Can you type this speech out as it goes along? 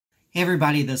Hey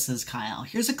everybody, this is Kyle.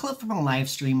 Here's a clip from a live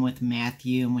stream with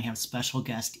Matthew, and we have special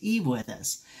guest Eve with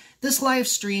us. This live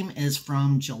stream is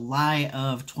from July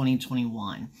of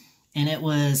 2021, and it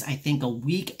was, I think, a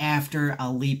week after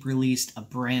Alip released a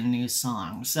brand new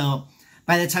song. So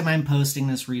by the time I'm posting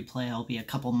this replay, it'll be a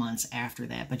couple months after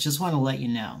that, but just want to let you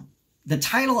know. The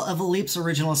title of Alip's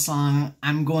original song,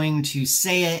 I'm going to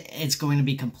say it, it's going to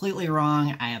be completely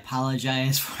wrong. I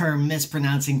apologize for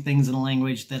mispronouncing things in a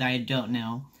language that I don't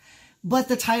know. But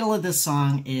the title of this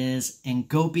song is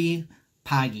Ngopi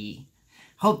Pagi.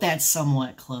 Hope that's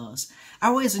somewhat close. I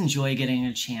always enjoy getting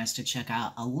a chance to check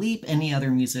out Alip and the other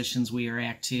musicians we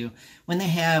react to when they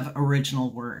have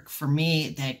original work. For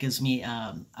me, that gives me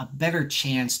a better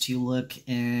chance to look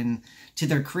into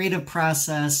their creative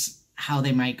process, how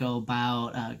they might go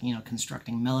about,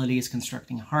 constructing melodies,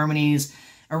 constructing harmonies,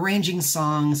 arranging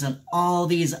songs, and all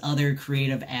these other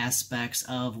creative aspects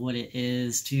of what it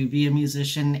is to be a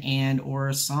musician and or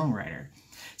a songwriter.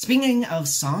 Speaking of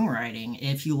songwriting,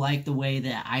 if you like the way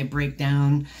that I break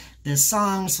down this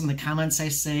song, some of the comments I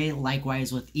say,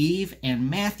 likewise with Eve and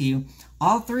Matthew,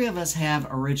 all three of us have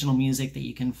original music that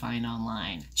you can find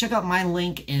online. Check out my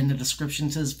link in the description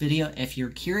to this video if you're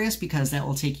curious, because that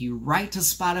will take you right to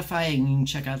Spotify and you can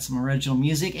check out some original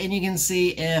music and you can see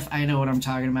if I know what I'm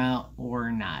talking about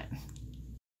or not.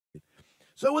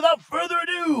 So without further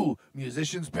ado,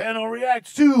 Musicians Panel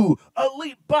reacts to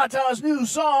Alip Bata's new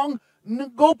song,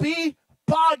 Ngopi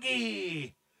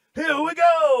Pagi. Here we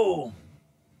go!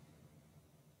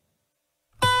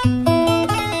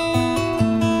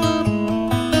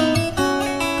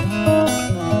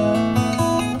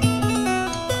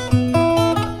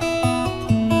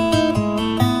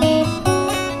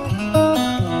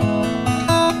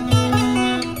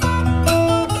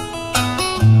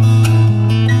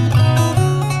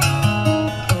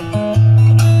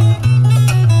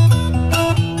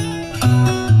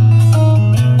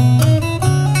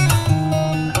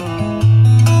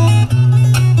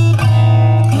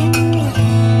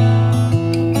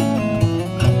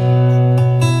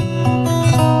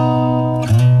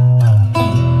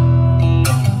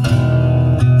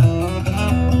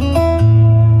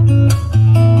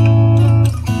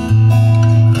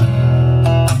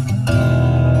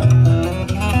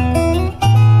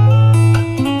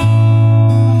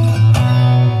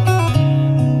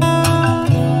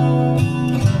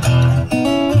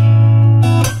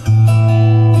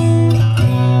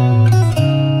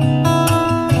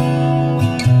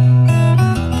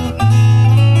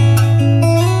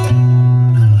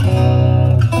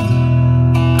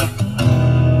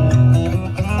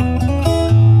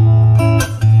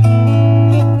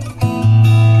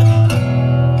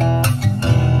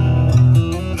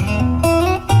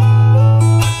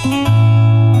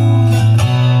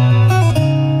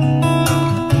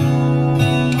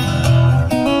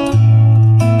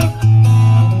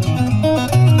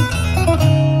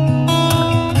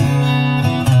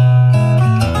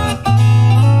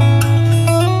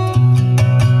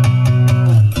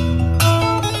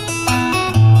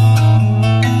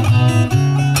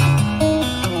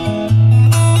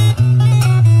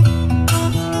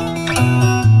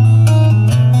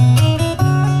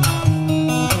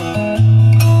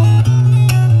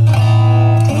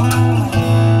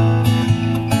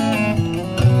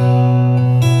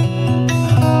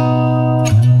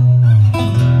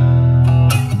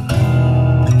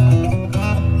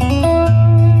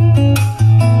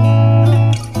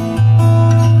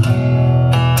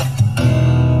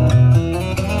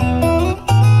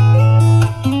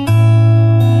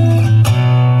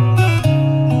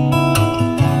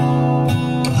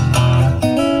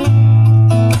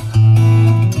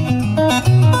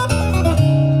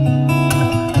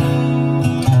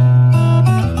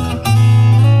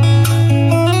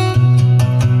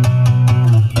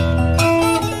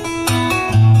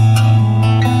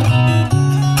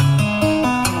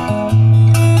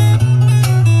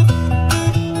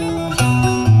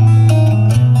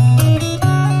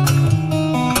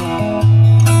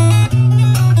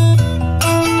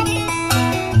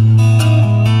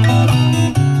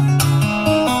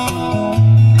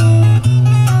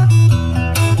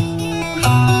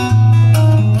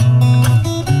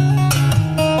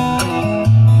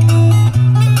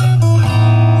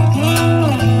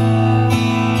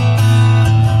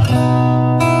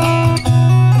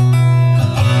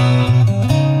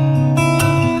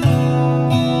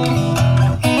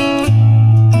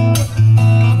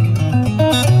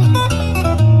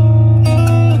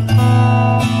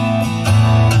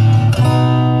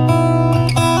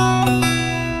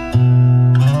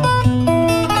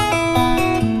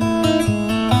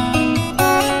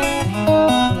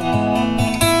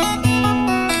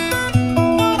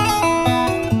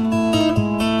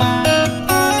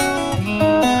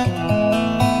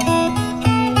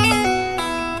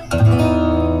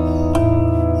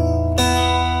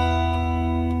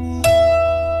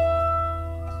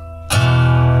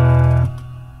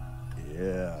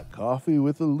 Coffee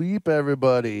with Alip,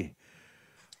 everybody.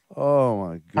 Oh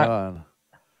my God.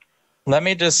 Let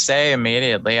me just say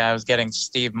immediately, I was getting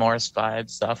Steve Morse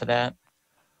vibes off of that.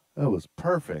 That was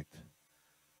perfect.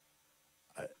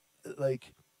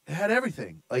 Like, it had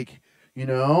everything. Like, you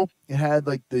know, it had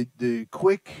like the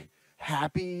quick,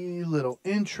 happy little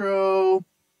intro.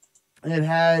 It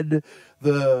had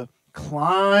the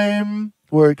climb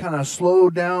where it kind of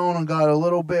slowed down and got a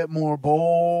little bit more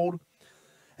bold.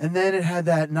 And then it had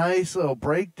that nice little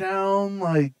breakdown,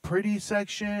 like pretty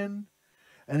section.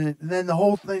 And then the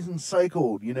whole thing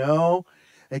cycled, you know?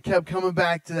 It kept coming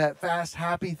back to that fast,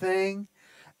 happy thing.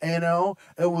 You know,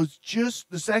 it was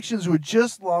just, the sections were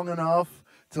just long enough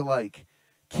to like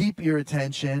keep your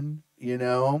attention, you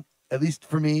know, at least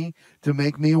for me, to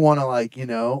make me want to like, you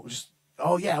know, just,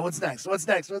 oh yeah, what's next? What's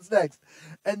next? What's next?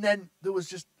 And then there was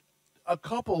just a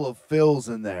couple of fills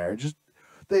in there.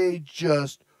 They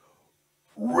just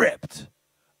ripped.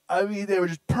 I mean, they were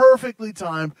just perfectly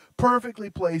timed, perfectly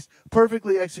placed,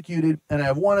 perfectly executed. And I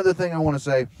have one other thing I want to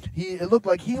say. It looked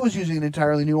like he was using an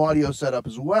entirely new audio setup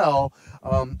as well.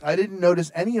 I didn't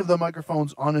notice any of the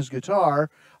microphones on his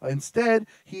guitar. Instead,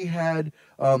 he had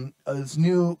this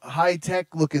new high-tech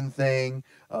looking thing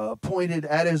pointed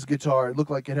at his guitar. It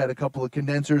looked like it had a couple of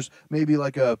condensers, maybe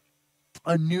like a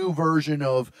new version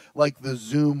of like the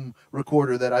Zoom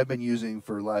recorder that I've been using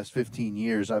for the last 15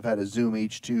 years. I've had a Zoom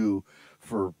H2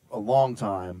 for a long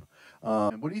time.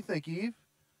 What do you think, Eve?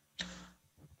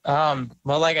 Well,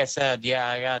 like I said, yeah,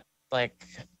 I got like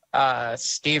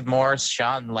Steve Morse,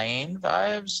 Sean Lane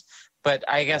vibes, but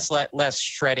I guess less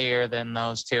shreddier than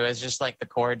those two. It's just like the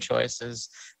chord choices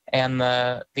and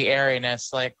the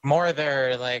airiness, like more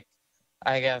their like,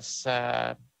 I guess,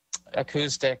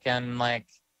 acoustic and like,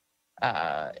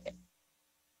 I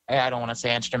don't want to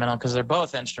say instrumental because they're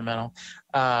both instrumental.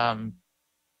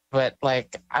 But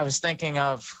like I was thinking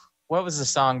of, what was the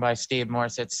song by Steve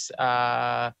Morse? It's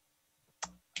God,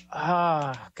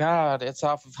 it's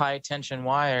off of High Tension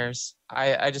Wires.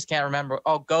 I just can't remember.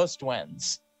 Oh, Ghost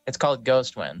Winds. It's called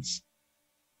Ghost Winds.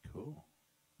 Cool.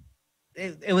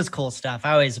 It was cool stuff.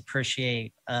 I always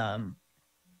appreciate an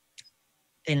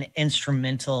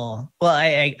instrumental. Well,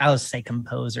 I would say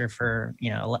composer for, you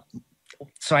know,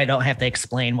 so I don't have to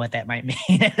explain what that might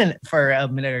mean for a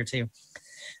minute or two.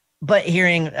 But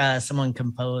hearing someone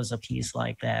compose a piece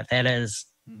like that is,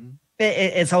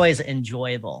 it's always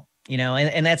enjoyable, you know,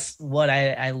 and that's what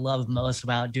I love most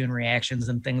about doing reactions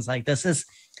and things like this is,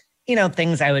 you know,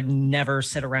 things I would never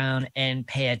sit around and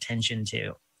pay attention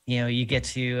to. You know, you get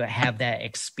to have that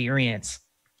experience,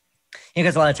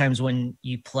 because a lot of times when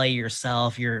you play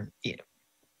yourself, you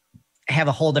have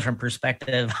a whole different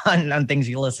perspective on things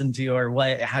you listen to or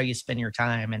how you spend your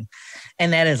time.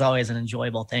 And that is always an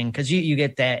enjoyable thing because you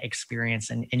get that experience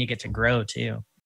and you get to grow too.